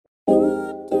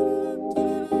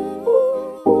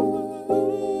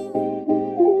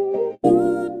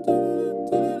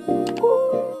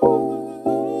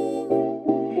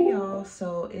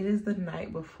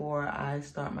before I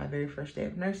start my very first day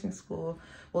of nursing school.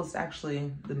 Well, it's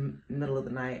actually the middle of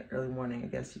the night, early morning, I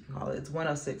guess you can call it. It's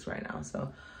 1:06 right now,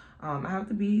 so I have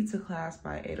to be to class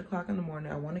by 8 o'clock in the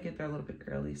morning. I want to get there a little bit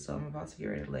early, so I'm about to get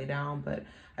ready to lay down, but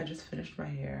I just finished my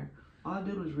hair. All I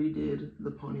did was redid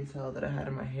the ponytail that I had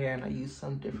in my hair, and I used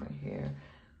some different hair.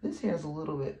 This hair is a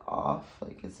little bit off,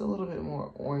 like it's a little bit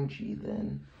more orangey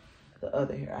than the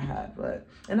other hair I had,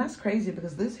 and that's crazy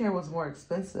because this hair was more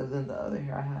expensive than the other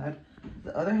hair I had.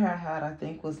 The other hair I had, I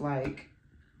think, was like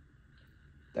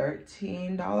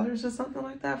 $13 or something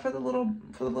like that for the little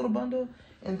bundle.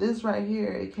 And this right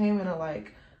here, it came in a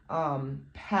like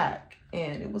pack,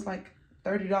 and it was like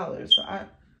 $30. So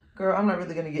girl, I'm not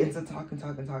really gonna get into talking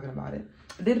about it.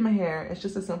 I did my hair. It's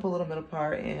just a simple little middle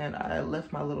part, and I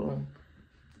left my little,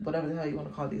 whatever the hell you want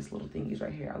to call these little thingies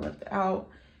right here, I left it out.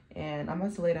 And I'm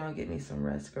about to lay down and get me some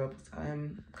rest, girl, because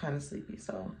I'm kind of sleepy.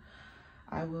 So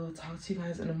I will talk to you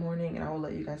guys in the morning, and I will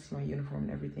let you guys see my uniform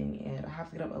and everything. And I have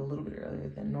to get up a little bit earlier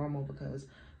than normal because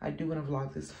I do want to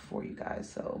vlog this for you guys.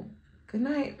 So good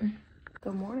night.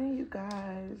 Good morning, you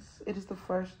guys. It is the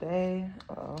first day.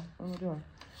 What am I doing?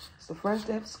 It's the first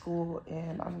day of school,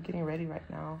 and I'm getting ready right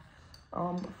now.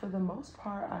 For the most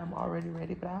part, I'm already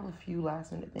ready, but I have a few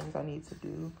last minute things I need to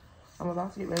do. I'm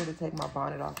about to get ready to take my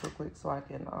bonnet off real quick so I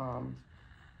can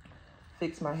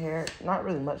fix my hair. Not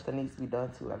really much that needs to be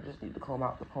done to it. I just need to comb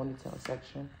out the ponytail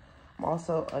section. I'm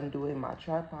also undoing my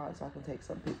tripod so I can take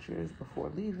some pictures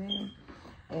before leaving.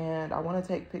 And I want to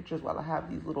take pictures while I have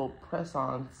these little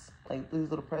press-ons, like these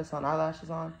little press-on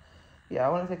eyelashes on. Yeah, I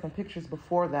want to take some pictures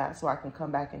before that so I can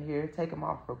come back in here, take them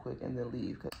off real quick, and then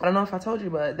leave. I don't know if I told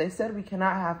you, but they said we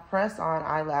cannot have press-on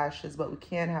eyelashes, but we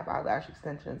can have eyelash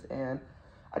extensions. And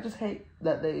I just hate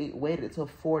that they waited till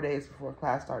 4 days before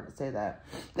class started to say that.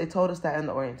 They told us that in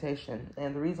the orientation.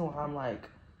 And the reason why I'm like,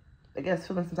 I guess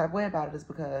feeling some type of way about it is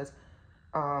because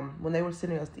when they were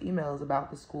sending us the emails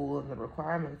about the school and the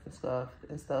requirements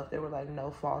and stuff, they were like,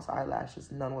 no false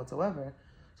eyelashes, none whatsoever.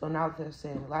 So now that they're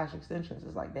saying lash extensions,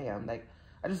 it's like, damn, like,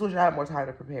 I just wish I had more time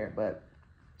to prepare, but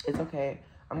it's okay.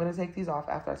 I'm going to take these off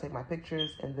after I take my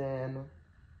pictures and then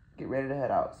get ready to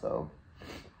head out. So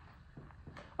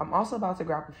I'm also about to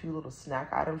grab a few little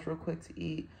snack items real quick to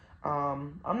eat.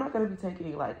 I'm not going to be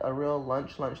taking like a real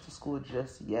lunch to school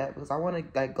just yet because I want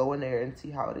to like go in there and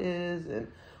see how it is and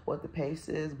what the pace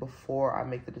is before I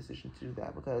make the decision to do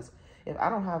that. Because if I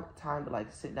don't have time to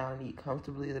like sit down and eat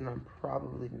comfortably, then I'm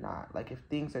probably not. Like if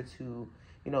things are too,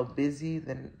 busy,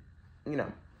 then,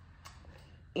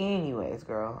 Anyways,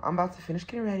 girl, I'm about to finish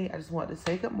getting ready. I just wanted to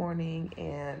say good morning,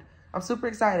 and I'm super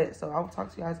excited. So I will talk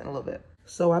to you guys in a little bit.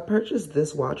 So I purchased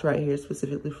this watch right here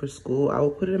specifically for school. I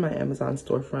will put it in my Amazon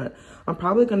storefront. I'm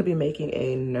probably going to be making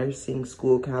a nursing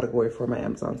school category for my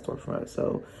Amazon storefront.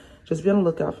 So just be on the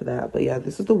lookout for that. But yeah,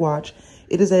 this is the watch.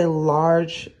 It is a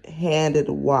large-handed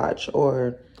watch,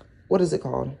 or what is it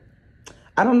called?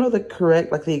 I don't know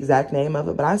the exact name of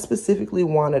it, but I specifically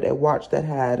wanted a watch that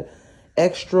had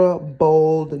extra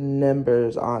bold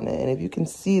numbers on it. And if you can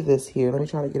see this here, let me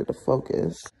try to get it to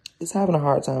focus. It's having a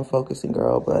hard time focusing,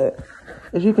 girl, but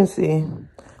as you can see,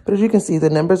 the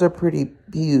numbers are pretty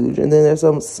huge. And then there's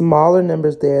some smaller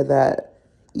numbers there that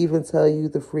even tell you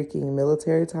the freaking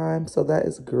military time. So that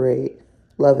is great.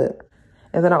 Love it.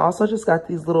 And then I also just got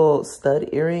these little stud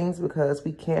earrings because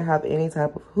we can't have any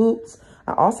type of hoops.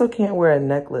 I also can't wear a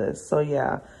necklace. So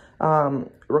yeah,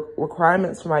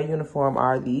 requirements for my uniform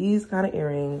are these kind of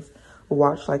earrings, a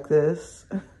watch like this.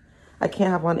 I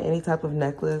can't have on any type of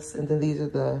necklace. And then these are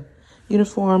the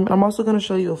uniform. I'm also going to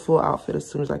show you a full outfit as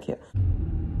soon as I can.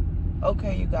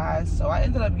 Okay, you guys, so I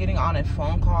ended up getting on a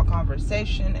phone call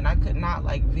conversation, and I could not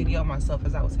like video myself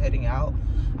as I was heading out.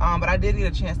 But I did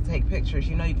get a chance to take pictures.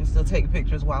 You can still take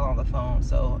pictures while on the phone.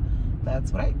 So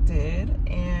that's what I did.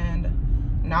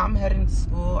 And now I'm heading to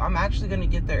school. I'm actually going to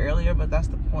get there earlier, but that's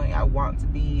the point. I want to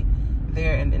be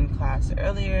there and in class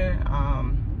earlier.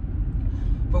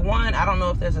 For one, I don't know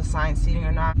if there's assigned seating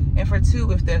or not. And for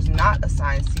two, if there's not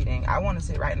assigned seating, I want to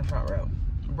sit right in the front row.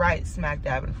 Right smack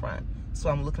dab in front. So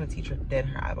I'm looking at the teacher dead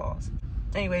in her eyeballs.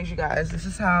 Anyways, you guys, this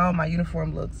is how my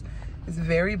uniform looks. It's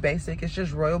very basic. It's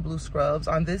just royal blue scrubs.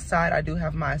 On this side, I do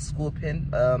have my school pin,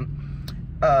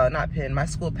 my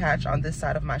school patch on this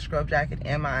side of my scrub jacket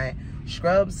and my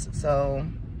scrubs. So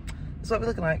that's what we're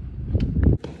looking like.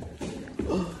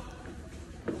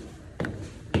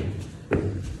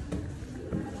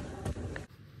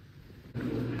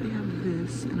 They have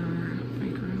this in our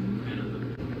break room.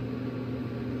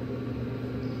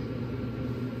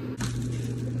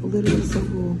 Literally so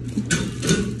cool.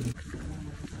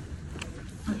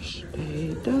 First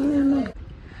day done.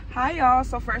 Hi y'all,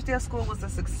 so first day of school was a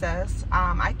success.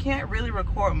 I can't really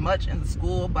record much in the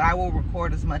school, but I will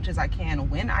record as much as I can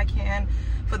when I can.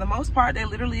 For the most part, they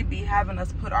literally be having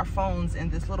us put our phones in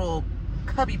this little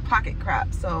cubby pocket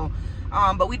crap. So,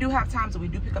 but we do have times that we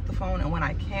do pick up the phone, and when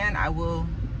I can, I will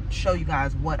show you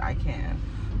guys what I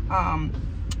can.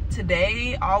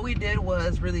 Today, all we did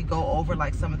was really go over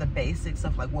like some of the basics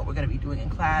of like what we're gonna be doing in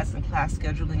class and class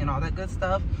scheduling and all that good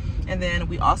stuff. And then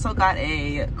we also got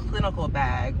a clinical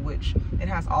bag, which it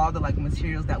has all the like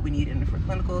materials that we need in it for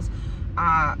clinicals.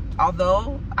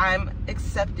 Although I'm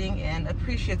accepting and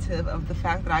appreciative of the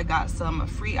fact that I got some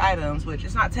free items, which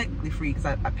is not technically free because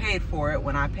I paid for it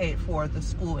when I paid for the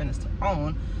school in its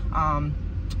own.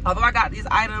 Although I got these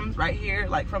items right here,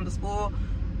 like from the school,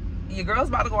 your girl's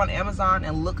about to go on Amazon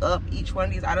and look up each one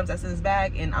of these items that's in this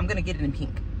bag, and I'm gonna get it in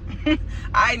pink.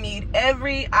 I need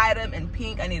every item in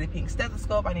pink. I need a pink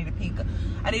stethoscope. I need a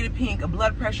pink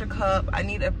blood pressure cup. I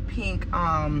need a pink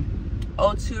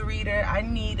O2 reader. I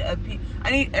need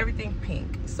everything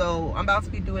pink. So I'm about to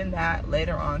be doing that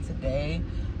later on today,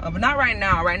 but not right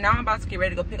now. Right now I'm about to get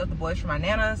ready to go pick up the boys from my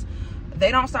nana's. They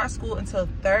don't start school until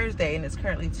Thursday, and it's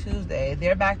currently Tuesday.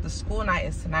 Their back to school night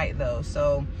is tonight though,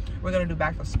 so we're gonna do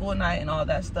back to school night and all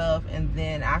that stuff. And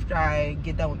then after I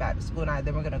get done with back to school night,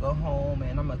 then we're gonna go home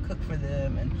and I'm gonna cook for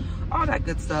them and all that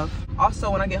good stuff. Also,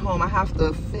 when I get home, I have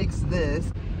to fix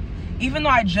this. Even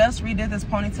though I just redid this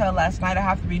ponytail last night, I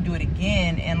have to redo it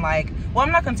again. And like, well,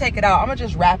 I'm not gonna take it out. I'm gonna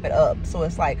just wrap it up so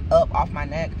it's like up off my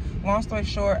neck. Long story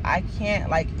short, I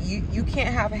can't, like, you can't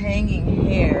have hanging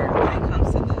hair when it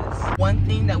comes to this. One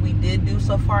thing that we did do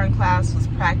so far in class was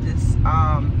practice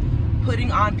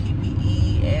putting on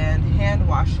PPE and hand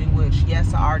washing, which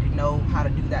yes, I already know how to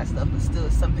do that stuff, but still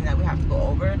it's something that we have to go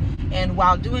over. And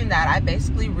while doing that, I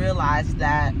basically realized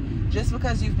that just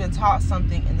because you've been taught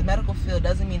something in the medical field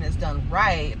doesn't mean it's done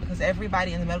right, because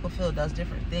everybody in the medical field does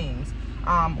different things.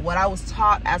 What I was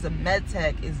taught as a med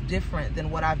tech is different than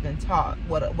what I've been taught,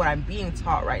 what I'm being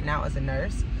taught right now as a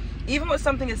nurse. Even with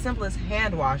something as simple as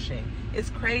hand washing, it's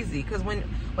crazy, because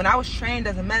when I was trained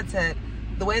as a med tech,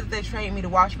 the way that they trained me to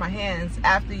wash my hands,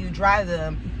 after you dry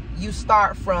them, you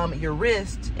start from your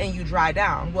wrist and you dry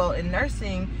down. Well, in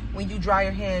nursing, when you dry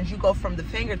your hands, you go from the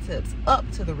fingertips up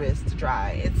to the wrist to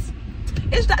dry.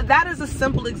 That is a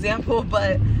simple example,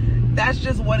 but that's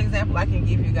just one example I can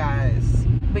give you guys.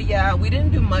 But yeah, we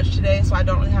didn't do much today, so I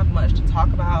don't really have much to talk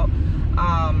about.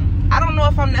 I don't know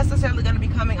if I'm necessarily going to be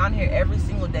coming on here every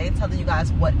single day telling you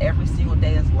guys what every single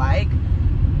day is like,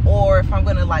 or if I'm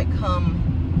going to like come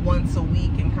once a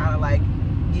week and kind of like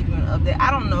give you an update.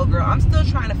 I don't know, girl. I'm still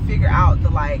trying to figure out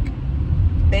the like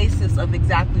basis of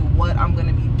exactly what I'm going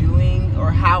to be doing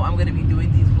or how I'm going to be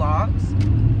doing these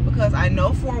vlogs, because I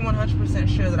know for 100%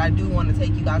 sure that I do want to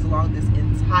take you guys along this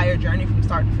entire journey from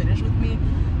start to finish with me,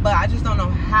 but I just don't know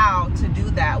how to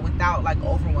do that without like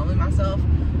overwhelming myself.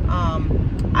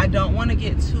 I don't want to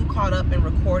get too caught up in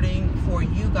recording for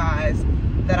you guys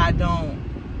that I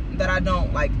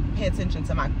don't like pay attention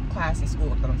to my class and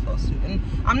school that I'm supposed to, and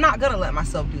I'm not gonna let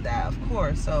myself do that, of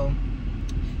course. So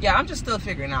yeah, I'm just still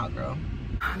figuring out, girl.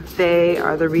 They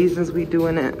are the reasons we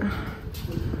doing it.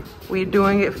 We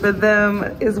doing it for them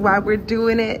is why we're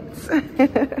doing it.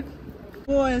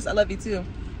 Boys, I love you too.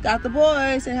 Got the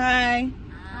boys, say hi.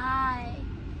 Hi.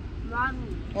 Mommy.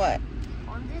 What?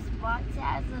 On this box it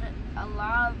has a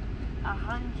lot of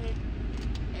 100.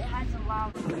 It has a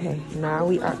lot of... Okay, now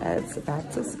we are at back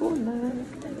to school night.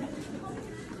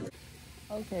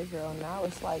 Okay, girl, now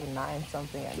it's like 9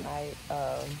 something at night.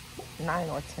 9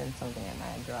 or 10 something at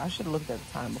night, girl. I should have looked at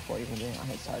the time before even getting out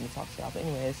here starting to talk to y'all. But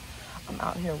anyways, I'm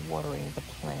out here watering the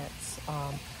plants.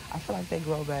 I feel like they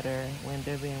grow better when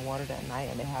they're being watered at night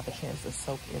and they have a chance to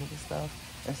soak into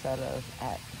stuff instead of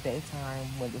at daytime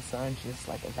when the sun just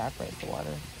like evaporates the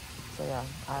water. So yeah,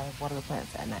 I water the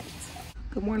plants at night.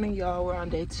 Good morning, y'all. We're on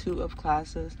day 2 of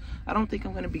classes. I don't think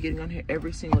I'm going to be getting on here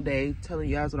every single day telling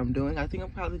you guys what I'm doing. I think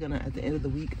I'm probably going to, at the end of the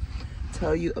week,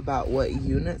 tell you about what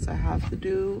units I have to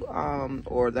do,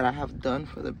 or that I have done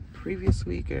for the previous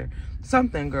week or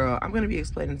something, girl. I'm going to be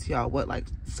explaining to y'all what like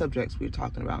subjects we're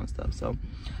talking about and stuff. So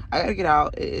I got to get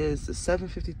out. It is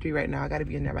 7:53 right now. I got to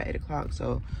be in there by 8 o'clock.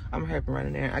 So I'm going to hurry up and run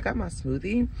in there. I got my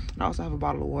smoothie, and I also have a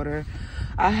bottle of water.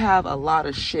 I have a lot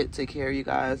of shit to carry, you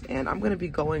guys, and I'm going to be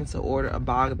going to order a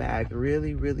bog bag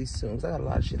really, really soon, because I got a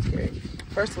lot of shit to carry.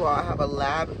 First of all, I have a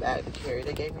lab bag to carry.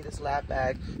 They gave me this lab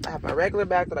bag. I have my regular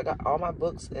bag that I got all my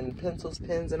books and pencils,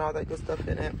 pens, and all that good stuff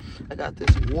in it. I got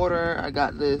this water. I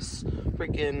got this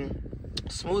freaking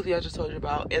smoothie I just told you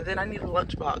about, and then I need a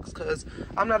lunch box because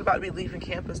I'm not about to be leaving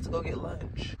campus to go get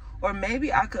lunch. Or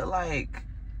maybe I could like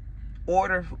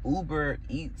order Uber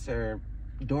Eats or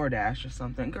DoorDash or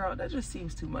something. Girl, that just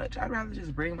seems too much. I'd rather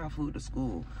just bring my food to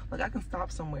school. Like, I can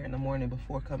stop somewhere in the morning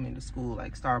before coming to school,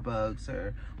 like Starbucks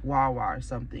or Wawa or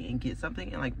something, and get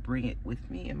something and like bring it with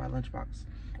me in my lunchbox,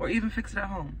 or even fix it at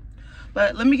home.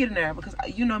 But let me get in there, because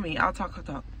you know me, I'll talk.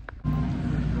 All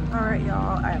right,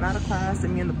 y'all, I am out of class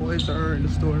and me and the boys are in the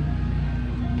store.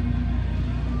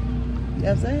 You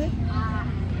have to say it?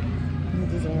 He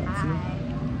doesn't want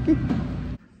to.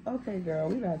 Okay, girl,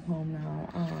 we back home now.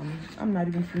 I'm not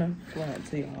even finna front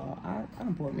to y'all. I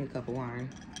bought me a cup of wine.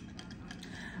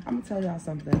 I'm gonna tell y'all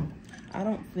something. I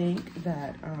don't think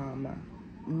that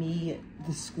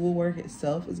the schoolwork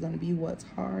itself is gonna be what's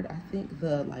hard. I think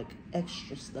the like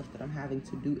extra stuff that I'm having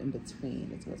to do in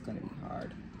between is what's gonna be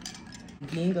hard.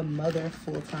 Being a mother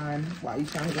full-time while you're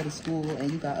trying to go to school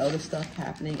and you got other stuff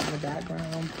happening in the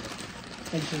background,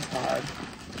 it's just hard.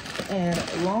 And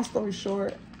long story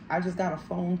short, I just got a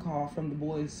phone call from the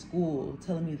boys' school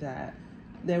telling me that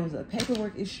there was a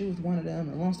paperwork issue with one of them.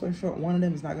 And long story short, one of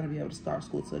them is not going to be able to start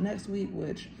school till next week,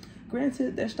 which,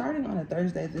 granted, they're starting on a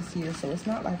Thursday this year, so it's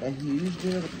not like a huge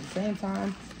deal. But at the same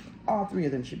time, all three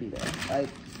of them should be there. Like,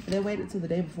 they waited till the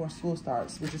day before school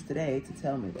starts, which is today, to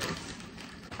tell me this.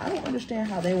 I don't understand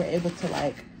how they were able to,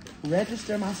 like,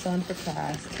 register my son for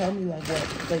class, tell me, like,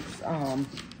 what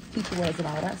teacher was and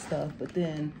all that stuff. But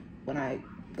then when I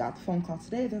got the phone call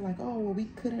today, they're like, oh, well, we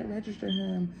couldn't register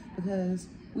him because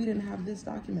we didn't have this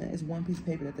document. It's one piece of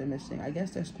paper that they're missing. I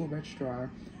guess their school registrar,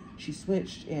 she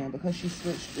switched, and because she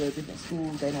switched to different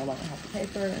schools, they no longer have the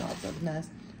paper and all this other mess.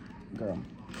 Girl.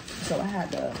 So I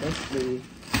had to basically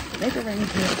make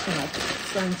arrangements for my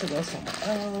son to go somewhere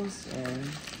else. And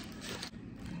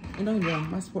don't get me wrong,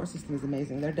 my support system is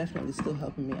amazing. They're definitely still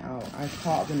helping me out. I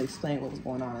called them to explain what was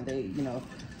going on, and they, you know,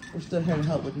 we're still here to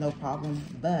help with no problem.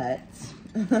 But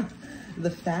the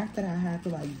fact that I had to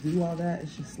like do all that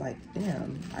is just like,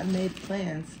 damn, I made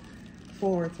plans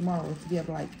for tomorrow to be able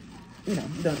to, like, you know,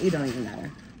 it don't even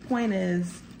matter. Point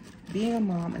is, being a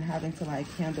mom and having to like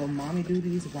handle mommy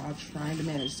duties while trying to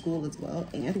manage school as well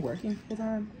and working full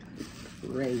time is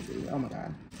crazy. Oh my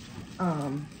God.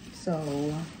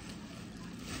 So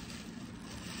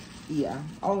yeah,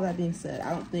 all of that being said,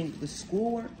 I don't think the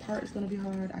schoolwork part is gonna be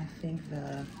hard. I think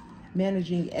the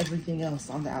managing everything else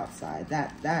on the outside,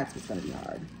 that's what's gonna be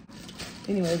hard.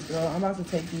 Anyways, girl, I'm about to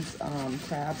take these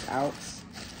crabs out.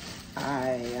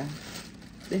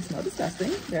 They smell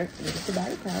disgusting. They're just a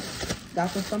bag of crabs.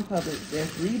 Got them from Publix. They're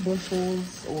 3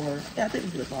 bushels, or yeah, I think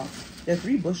it's lip off. They're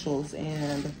 3 bushels,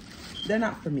 and they're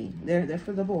not for me. They're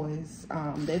for the boys.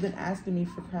 They've been asking me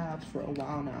for crabs for a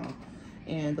while now,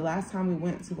 and the last time we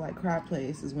went to like crab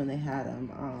place is when they had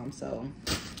them. So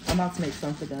I'm about to make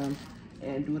some for them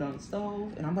and do it on the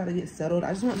stove, and I'm about to get settled.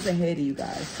 I just wanted to say hey to you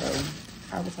guys, so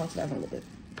I will talk to you guys in a little bit.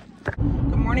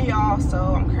 Good morning, y'all.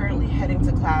 So I'm currently heading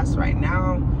to class right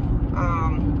now.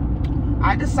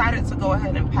 I decided to go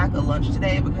ahead and pack a lunch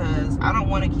today because I don't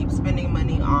want to keep spending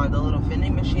money on the little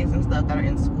vending machines and stuff that are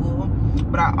in school,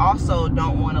 but I also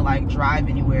don't want to like drive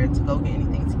anywhere to go get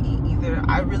anything to eat either.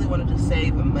 I really want to just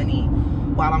save money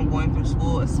while I'm going through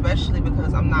school, especially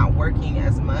because I'm not working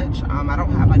as much. I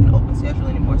don't have like an open schedule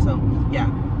anymore. So yeah,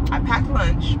 I packed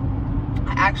lunch.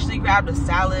 I actually grabbed a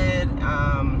salad.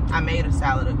 I made a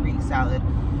salad, a Greek salad.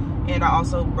 And I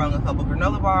also brung a couple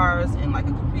granola bars and like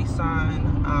a Capri Sun.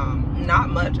 Not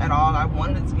much at all. I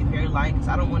wanted it to be very light because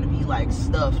I don't want to be like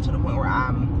stuffed to the point where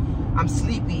I'm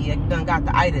sleepy. I done got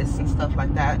the itis and stuff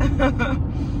like that.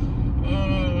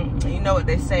 You know what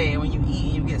they say, when you eat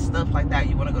and you get stuff like that,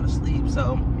 you want to go to sleep.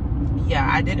 So yeah,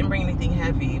 I didn't bring anything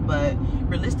heavy, but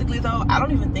realistically though, I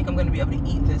don't even think I'm going to be able to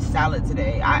eat this salad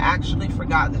today. I actually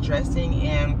forgot the dressing,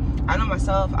 and I know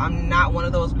myself, I'm not one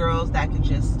of those girls that can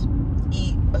just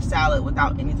eat a salad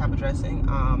without any type of dressing.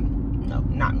 No,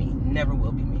 not me. Never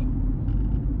will be me.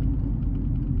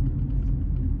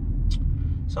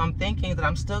 So I'm thinking that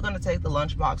I'm still gonna take the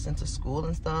lunchbox into school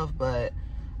and stuff, but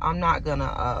I'm not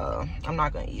gonna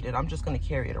eat it. I'm just gonna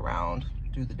carry it around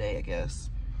through the day, I guess.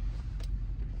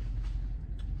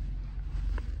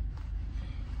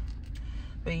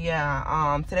 But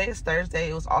yeah, today is Thursday.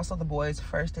 It was also the boys'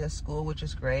 first day of school, which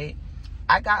is great.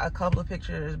 I got a couple of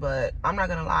pictures, but I'm not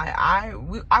gonna lie,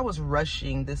 I was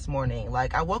rushing this morning.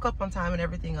 Like, I woke up on time and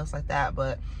everything else like that,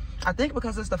 but I think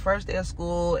because it's the first day of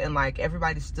school and like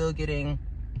everybody's still getting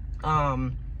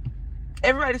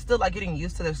like getting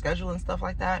used to their schedule and stuff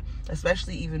like that,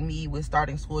 especially even me with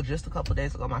starting school just a couple of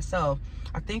days ago myself.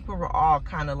 I think we were all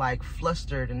kind of like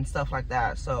flustered and stuff like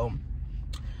that. So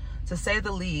to say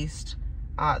the least,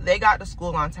 they got to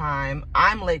school on time.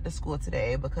 I'm late to school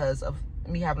today because of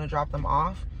me having to drop them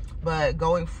off. But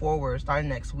going forward, starting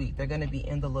next week, they're gonna be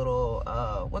in the little,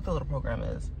 what the little program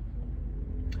is.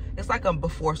 It's like a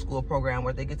before school program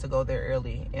where they get to go there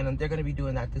early, and they're gonna be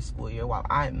doing that this school year while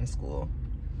I'm in school.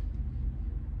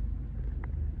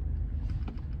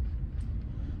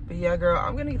 But yeah, girl,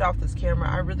 I'm gonna get off this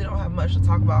camera. I really don't have much to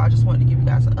talk about. I just wanted to give you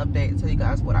guys an update, tell you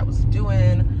guys what I was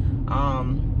doing.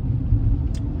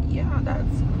 Yeah,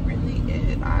 that's really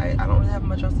it. I don't really have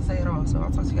much else to say at all, so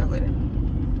I'll talk to you guys later.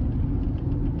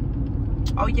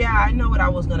 Oh yeah, I know what I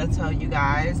was gonna tell you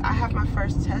guys. I have my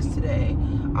first test today.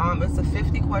 It's a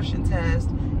 50-question test.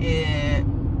 It's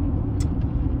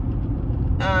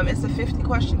a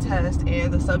 50-question test,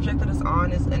 and the subject that it's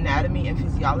on is anatomy and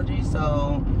physiology.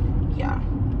 So yeah.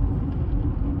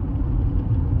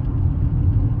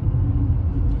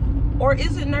 Or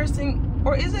is it nursing?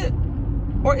 Or is it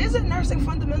nursing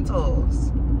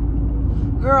fundamentals?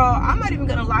 Girl, I'm not even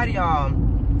gonna lie to y'all.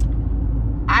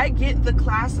 I get the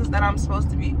classes that I'm supposed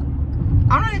to be.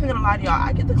 I'm not even gonna lie to y'all.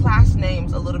 I get the class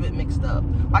names a little bit mixed up.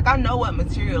 Like, I know what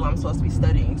material I'm supposed to be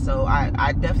studying, so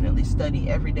I definitely study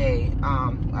every day.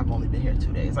 I've only been here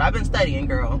 2 days, but I've been studying,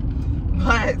 girl.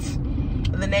 But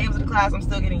the names of the class, I'm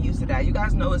still getting used to that. You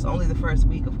guys know it's only the first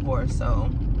week, of course, so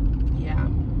yeah.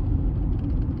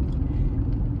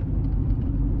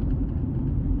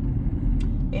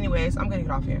 Anyways, I'm gonna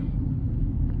get off here.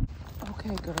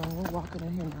 Okay, girl, we're walking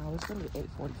in here now. It's literally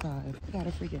 8:45. We got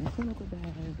a freaking clinical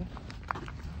bag,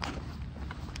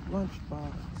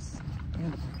 lunchbox,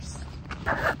 and a purse.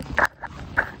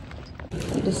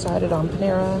 We decided on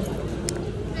Panera.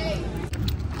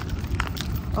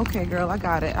 Okay, girl, I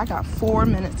got it. I got 4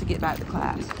 minutes to get back to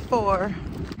class. 4.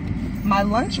 My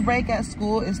lunch break at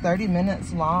school is 30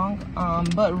 minutes long,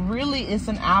 but really it's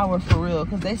an hour for real,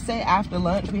 because they say after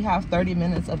lunch we have 30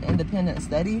 minutes of independent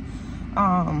study.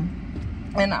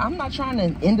 And I'm not trying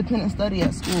to independent study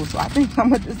at school, so I think I'm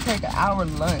gonna just take an hour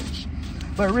lunch.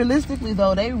 But realistically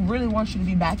though, they really want you to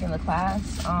be back in the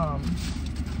class.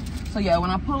 So yeah,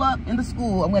 when I pull up in the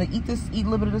school, I'm gonna eat a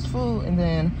little bit of this food and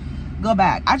then go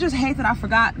back. I just hate that I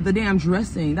forgot the damn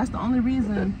dressing. That's the only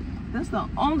reason. That's the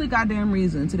only goddamn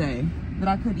reason today that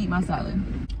I could eat my salad.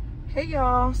 Hey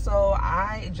y'all, so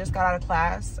I just got out of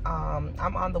class.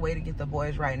 I'm on the way to get the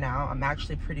boys right now. I'm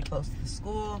actually pretty close to the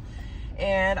school,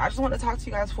 and I just want to talk to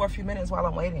you guys for a few minutes while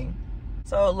I'm waiting.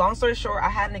 So long story short, I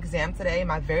had an exam today,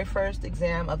 my very first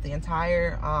exam of the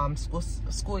entire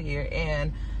school year,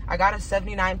 and I got a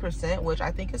 79%, which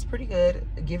I think is pretty good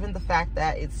given the fact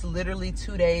that it's literally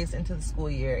 2 days into the school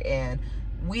year and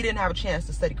we didn't have a chance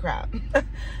to study crap.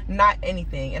 Not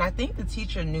anything. And I think the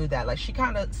teacher knew that. Like, she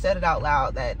kind of said it out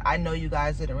loud that I know you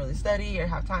guys didn't really study or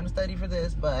have time to study for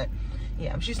this, but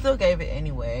yeah, she still gave it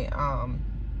anyway.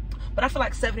 But I feel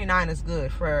like 79 is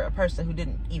good for a person who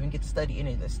didn't even get to study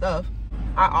any of this stuff.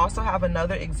 I also have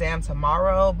another exam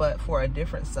tomorrow, but for a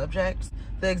different subject.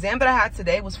 The exam that I had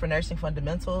today was for nursing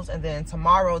fundamentals, and then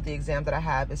tomorrow the exam that I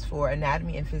have is for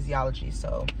anatomy and physiology.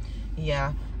 So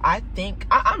yeah, I think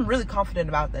I'm really confident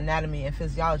about the anatomy and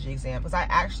physiology exam because I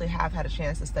actually have had a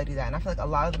chance to study that, and I feel like a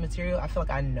lot of the material I feel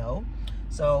like I know.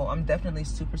 So I'm definitely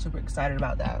super excited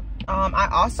about that. I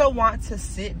also want to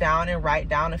sit down and write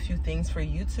down a few things for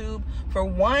YouTube. For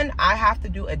one, I have to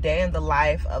do a day in the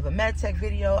life of a medtech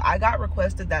video. I got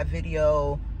requested that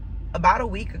video about a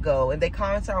week ago, and they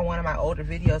commented on one of my older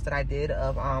videos that I did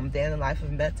of day in the life of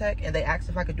medtech, and they asked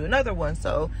if I could do another one.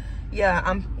 So yeah,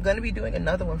 I'm gonna be doing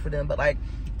another one for them. But like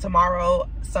tomorrow,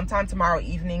 sometime tomorrow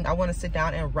evening, I want to sit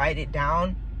down and write it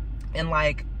down and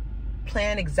like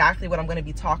plan exactly what I'm going to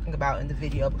be talking about in the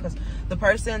video, because the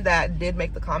person that did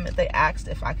make the comment, they asked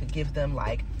if I could give them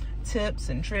like tips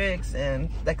and tricks and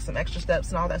like some extra steps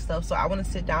and all that stuff. So I want to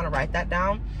sit down and write that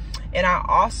down. And I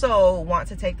also want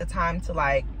to take the time to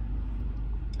like,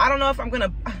 I don't know if I'm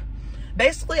gonna,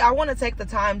 basically I want to take the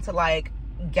time to like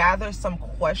gather some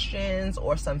questions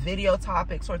or some video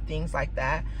topics or things like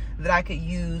that that I could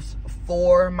use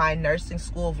for my nursing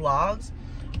school vlogs.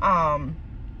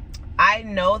 I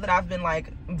know that I've been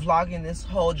like vlogging this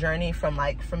whole journey from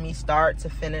me start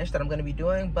to finish that I'm going to be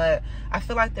doing, but I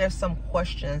feel like there's some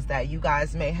questions that you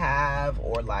guys may have,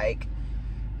 or like,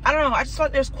 I don't know, I just feel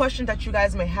like there's questions that you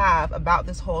guys may have about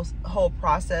this whole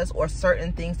process, or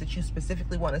certain things that you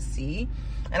specifically want to see,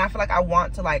 and I feel like I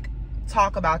want to like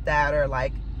talk about that, or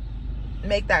like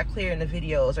make that clear in the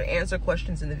videos, or answer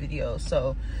questions in the videos.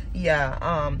 So yeah,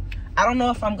 I don't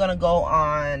know if I'm gonna go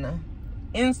on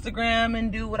Instagram and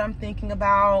do what I'm thinking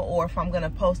about, or if I'm gonna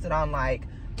post it on like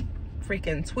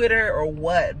freaking Twitter or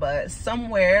what, but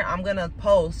somewhere I'm gonna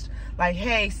post like,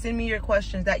 hey, send me your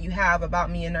questions that you have about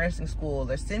me in nursing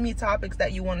school, or send me topics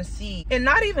that you want to see. And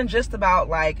not even just about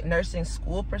like nursing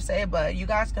school per se, but you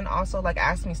guys can also like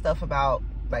ask me stuff about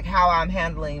like how I'm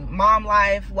handling mom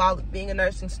life while being a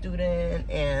nursing student,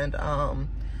 and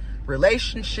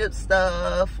relationship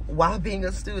stuff while being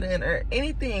a student, or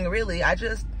anything really. I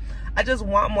just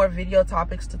want more video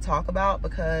topics to talk about,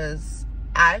 because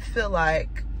I feel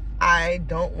like I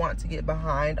don't want to get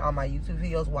behind on my YouTube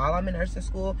videos while I'm in nursing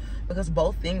school, because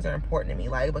both things are important to me.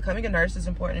 Like, becoming a nurse is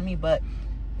important to me, but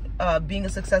being a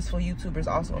successful YouTuber is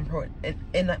also important.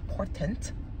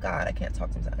 God, I can't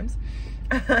talk sometimes.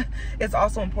 It's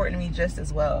also important to me just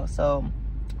as well. So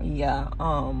yeah,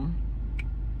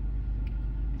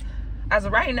 as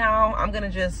of right now, I'm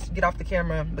gonna just get off the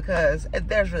camera because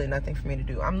there's really nothing for me to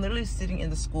do. I'm literally sitting in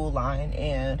the school line,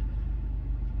 and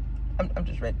I'm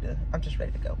just ready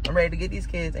to go. I'm ready to get these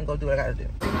kids and go do what I gotta do.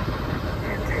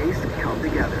 And taste come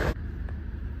together.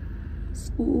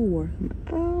 School, I'm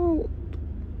out.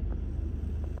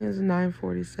 It's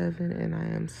 9:47 and I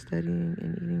am studying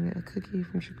and eating a cookie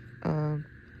from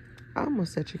I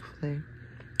almost said Chick-fil-A.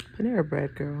 Panera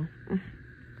Bread, girl.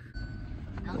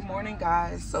 Good morning,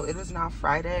 guys. So it is now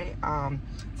Friday.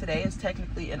 Today is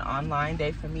technically an online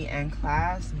day for me and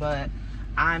class, but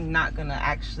I'm not gonna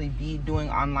actually be doing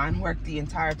online work the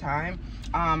entire time.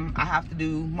 I have to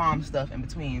do mom stuff in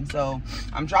between. So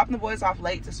I'm dropping the boys off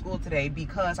late to school today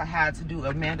because I had to do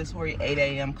a mandatory 8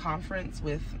 a.m. conference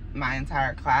with my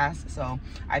entire class. So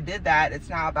I did that. It's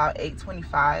now about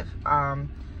 8:25.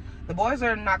 The boys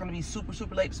are not gonna be super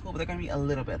late to school, but they're gonna be a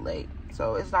little bit late.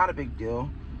 So it's not a big deal.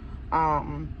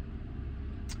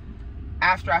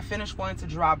 After I finish going to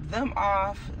drop them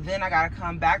off, then I gotta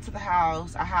come back to the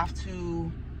house. I have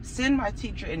to send my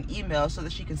teacher an email so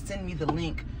that she can send me the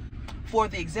link for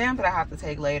the exam that I have to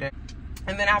take later.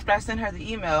 And then after I send her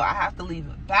the email, I have to leave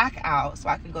back out so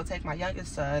I can go take my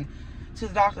youngest son to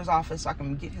the doctor's office so I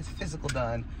can get his physical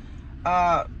done.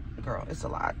 Girl, it's a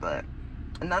lot, but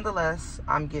nonetheless,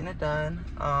 I'm getting it done.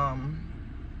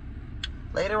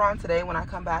 Later on today, when I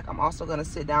come back, I'm also going to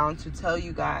sit down to tell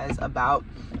you guys about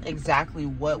exactly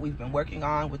what we've been working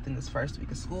on within this first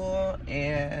week of school,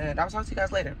 and I'll talk to you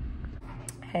guys later.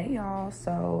 Hey y'all,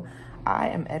 so I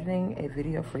am editing a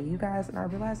video for you guys, and I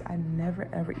realized I never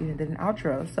ever even did an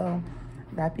outro. So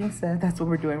that being said, that's what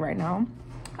we're doing right now.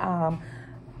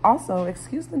 Also,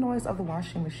 excuse the noise of the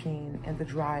washing machine and the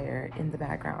dryer in the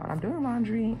background. I'm doing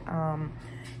laundry.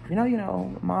 If you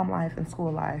know, mom life and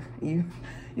school life, you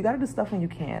gotta do stuff when you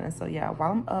can. And so yeah,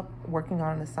 while I'm up working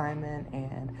on an assignment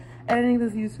and editing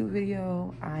this YouTube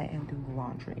video, I am doing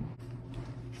laundry.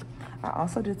 I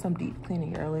also did some deep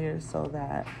cleaning earlier so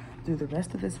that through the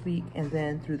rest of this week and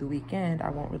then through the weekend, I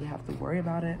won't really have to worry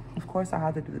about it. Of course, I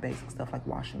have to do the basic stuff like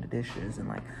washing the dishes and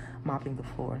like mopping the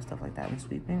floor and stuff like that and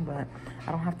sweeping, but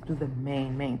I don't have to do the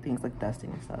main things like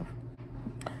dusting and stuff.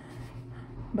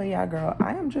 But yeah, girl,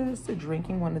 I am just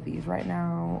drinking one of these right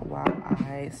now while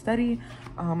I study.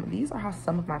 These are how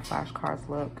some of my flashcards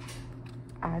look.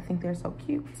 I think they're so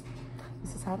cute.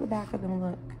 This is how the back of them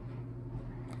look.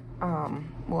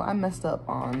 Well, I messed up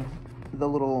on the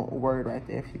little word right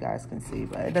there, if you guys can see,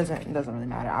 but it doesn't really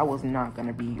matter. I was not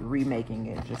gonna be remaking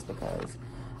it just because.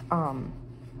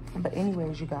 But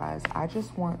anyways, you guys, I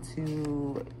just want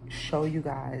to show you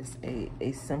guys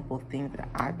a simple thing that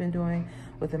I've been doing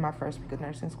within my first week of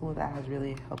nursing school that has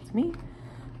really helped me.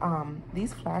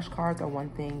 These flashcards are one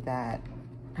thing that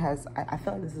I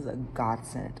feel like this is a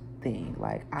godsend thing.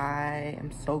 Like, I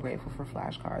am so grateful for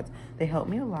flashcards. They help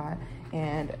me a lot,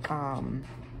 and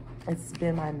it's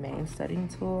been my main studying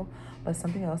tool. But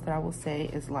something else that I will say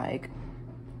is like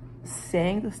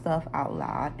saying the stuff out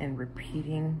loud and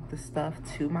repeating the stuff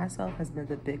to myself has been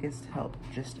the biggest help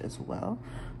just as well.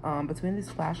 Between these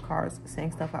flashcards,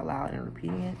 saying stuff out loud and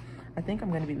repeating it, I think I'm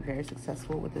going to be very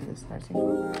successful within this nursing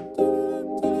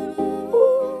program.